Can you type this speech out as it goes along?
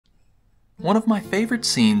One of my favorite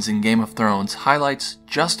scenes in Game of Thrones highlights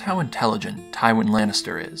just how intelligent Tywin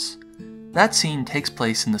Lannister is. That scene takes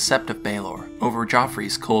place in the Sept of Baelor, over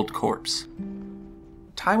Joffrey's cold corpse.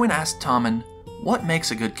 Tywin asks Tommen, "What makes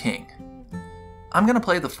a good king?" I'm gonna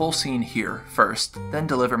play the full scene here first, then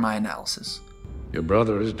deliver my analysis. Your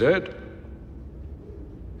brother is dead.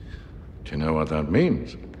 Do you know what that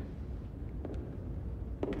means?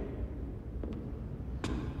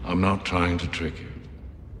 I'm not trying to trick you.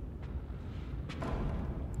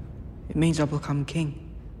 It means I'll become king.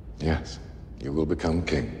 Yes, you will become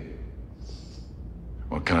king.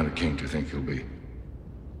 What kind of king do you think you'll be?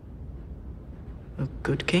 A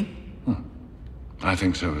good king? I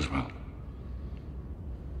think so as well.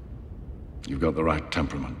 You've got the right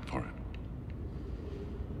temperament for it.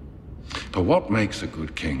 But what makes a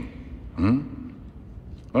good king?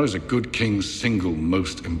 What is a good king's single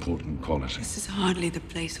most important quality? This is hardly the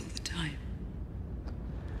place or the time.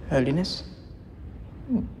 Holiness?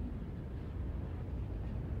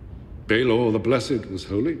 Baelor the Blessed was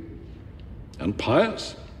holy and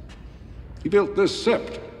pious. He built this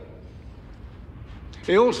sept.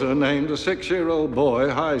 He also named a 6-year-old boy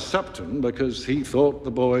High Septon because he thought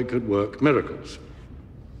the boy could work miracles.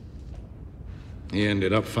 He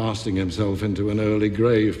ended up fasting himself into an early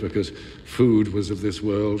grave because food was of this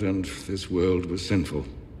world and this world was sinful.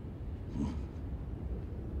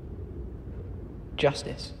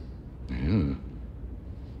 Justice? Yeah.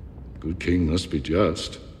 Good king must be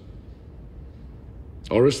just.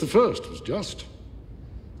 Horus I was just.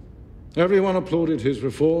 Everyone applauded his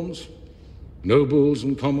reforms, nobles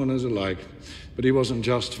and commoners alike, but he wasn't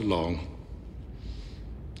just for long.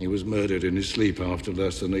 He was murdered in his sleep after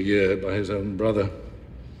less than a year by his own brother.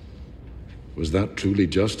 Was that truly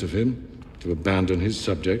just of him, to abandon his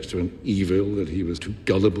subjects to an evil that he was too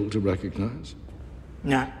gullible to recognize?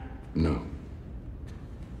 No. No.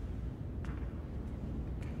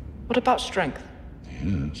 What about strength?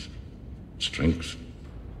 Yes, strength.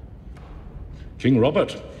 King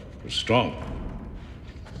Robert was strong.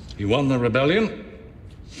 He won the rebellion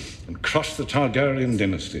and crushed the Targaryen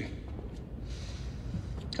dynasty.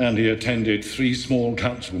 And he attended 3 small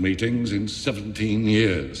council meetings in 17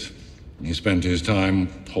 years. He spent his time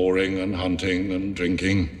whoring and hunting and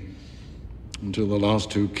drinking until the last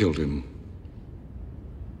 2 killed him.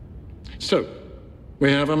 So, we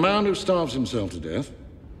have a man who starves himself to death,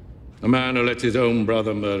 a man who lets his own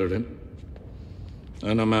brother murder him,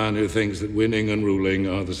 and a man who thinks that winning and ruling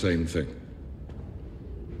are the same thing.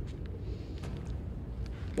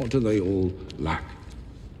 What do they all lack?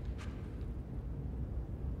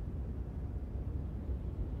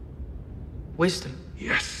 Wisdom.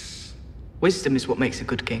 Yes. Wisdom is what makes a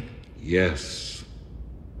good king. Yes.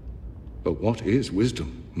 But what is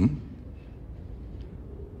wisdom?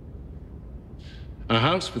 A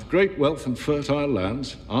house with great wealth and fertile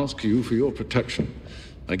lands asks you for your protection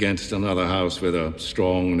against another house with a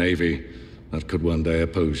strong navy that could one day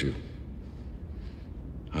oppose you.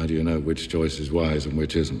 How do you know which choice is wise and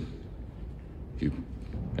which isn't? You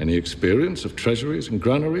any experience of treasuries and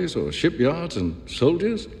granaries or shipyards and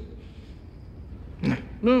soldiers? No.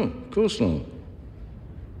 No, of course not.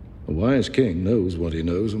 A wise king knows what he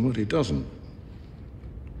knows and what he doesn't.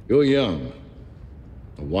 You're young.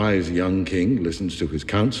 A wise young king listens to his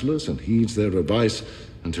counselors and heeds their advice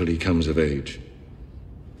until he comes of age.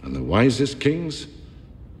 And the wisest kings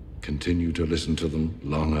continue to listen to them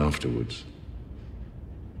long afterwards.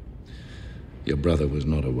 Your brother was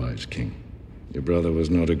not a wise king. Your brother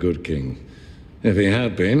was not a good king. If he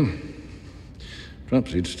had been,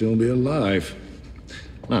 perhaps he'd still be alive.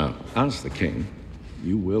 Now, as the king,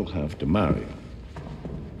 you will have to marry.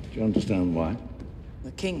 Do you understand why?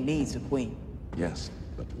 The king needs a queen. Yes,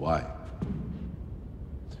 but why?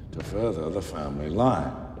 To further the family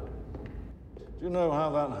line. Do you know how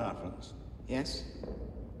that happens? Yes?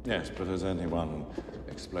 Yes, but has anyone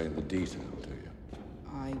explained the detail to you?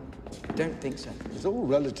 I don't think so. It's all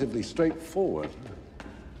relatively straightforward.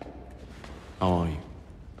 How are you?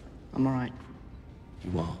 I'm all right.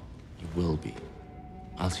 You are. You will be.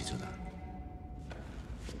 I'll see to that.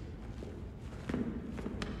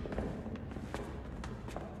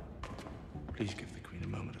 Please give the Queen a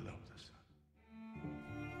moment alone with us.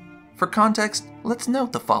 For context, let's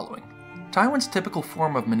note the following. Tywin's typical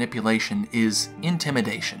form of manipulation is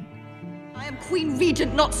intimidation. I am Queen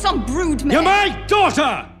Regent, not some broodmare. You're my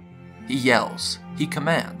daughter! He yells, he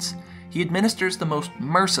commands, he administers the most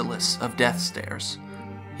merciless of death stares.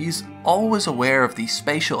 He's always aware of the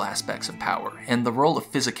spatial aspects of power and the role of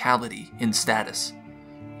physicality in status.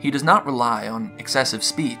 He does not rely on excessive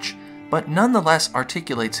speech, but nonetheless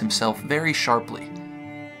articulates himself very sharply.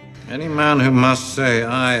 Any man who must say,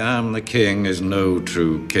 "I am the king," is no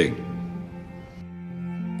true king.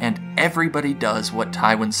 And everybody does what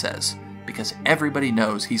Tywin says, because everybody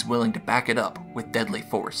knows he's willing to back it up with deadly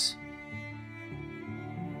force.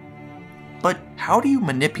 But how do you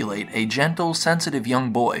manipulate a gentle, sensitive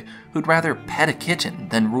young boy who'd rather pet a kitten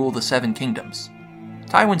than rule the Seven Kingdoms?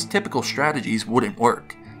 Tywin's typical strategies wouldn't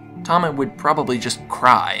work. Tommen would probably just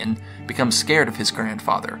cry and become scared of his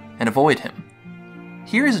grandfather and avoid him.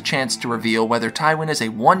 Here is a chance to reveal whether Tywin is a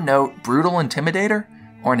one-note, brutal intimidator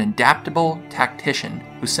or an adaptable tactician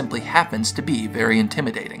who simply happens to be very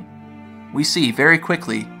intimidating. We see very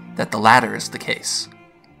quickly that the latter is the case.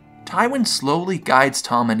 Tywin slowly guides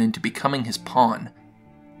Tommen into becoming his pawn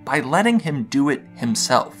by letting him do it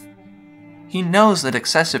himself. He knows that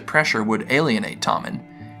excessive pressure would alienate Tommen.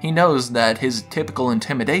 He knows that his typical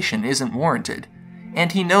intimidation isn't warranted.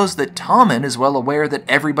 And he knows that Tommen is well aware that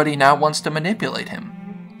everybody now wants to manipulate him.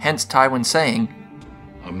 Hence Tywin saying,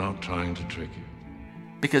 "I'm not trying to trick you."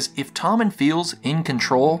 Because if Tommen feels in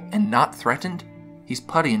control and not threatened, he's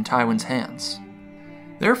putty in Tywin's hands.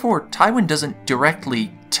 Therefore, Tywin doesn't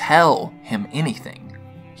directly tell him anything.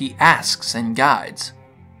 He asks and guides.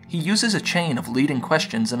 He uses a chain of leading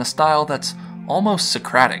questions in a style that's almost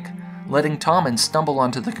Socratic, letting Tommen stumble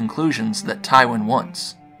onto the conclusions that Tywin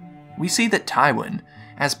wants. We see that Tywin,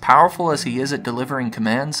 as powerful as he is at delivering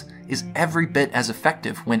commands, is every bit as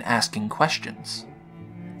effective when asking questions.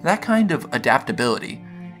 That kind of adaptability,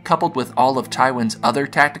 coupled with all of Tywin's other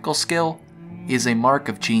tactical skill, is a mark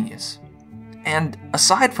of genius. And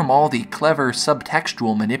aside from all the clever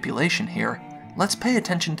subtextual manipulation here, let's pay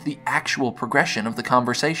attention to the actual progression of the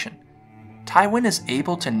conversation. Tywin is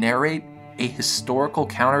able to narrate a historical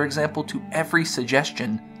counterexample to every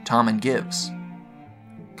suggestion Tommen gives.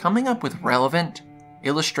 Coming up with relevant,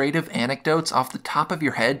 illustrative anecdotes off the top of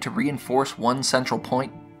your head to reinforce one central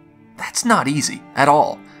point, that's not easy at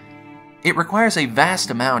all. It requires a vast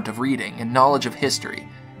amount of reading and knowledge of history,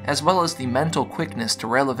 as well as the mental quickness to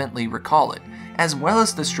relevantly recall it, as well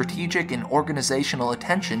as the strategic and organizational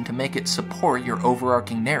attention to make it support your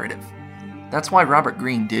overarching narrative. That's why Robert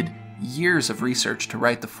Greene did years of research to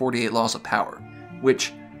write the 48 Laws of Power,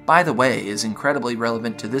 which, by the way, is incredibly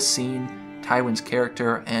relevant to this scene, Tywin's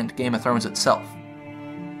character, and Game of Thrones itself.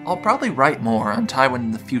 I'll probably write more on Tywin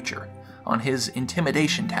in the future, on his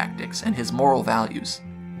intimidation tactics and his moral values.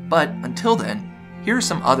 But until then, here are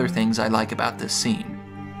some other things I like about this scene.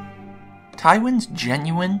 Tywin's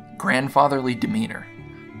genuine, grandfatherly demeanor.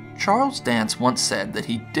 Charles Dance once said that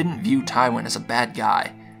he didn't view Tywin as a bad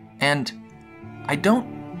guy, and I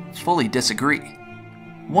don't fully disagree.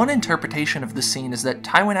 One interpretation of this scene is that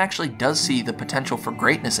Tywin actually does see the potential for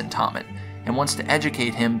greatness in Tommen, and wants to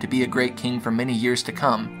educate him to be a great king for many years to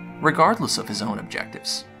come, regardless of his own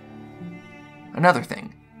objectives. Another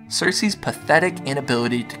thing, Cersei's pathetic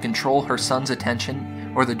inability to control her son's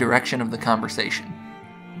attention or the direction of the conversation,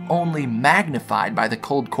 only magnified by the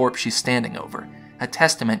cold corpse she's standing over, a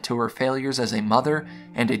testament to her failures as a mother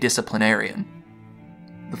and a disciplinarian.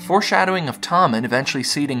 The foreshadowing of Tommen eventually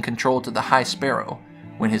ceding control to the High Sparrow,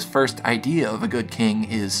 when his first idea of a good king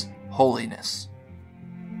is holiness.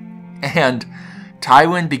 And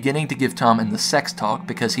Tywin beginning to give Tommen the sex talk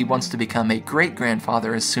because he wants to become a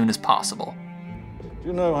great-grandfather as soon as possible. Do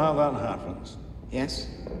you know how that happens? Yes?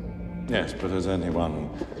 Yes, but has anyone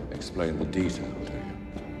explained the detail to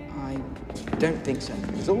you? I don't think so.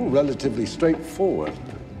 It's all relatively straightforward.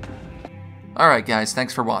 Alright guys,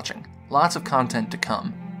 thanks for watching. Lots of content to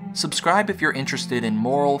come. Subscribe if you're interested in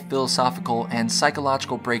moral, philosophical, and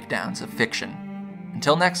psychological breakdowns of fiction.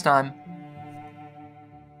 Until next time,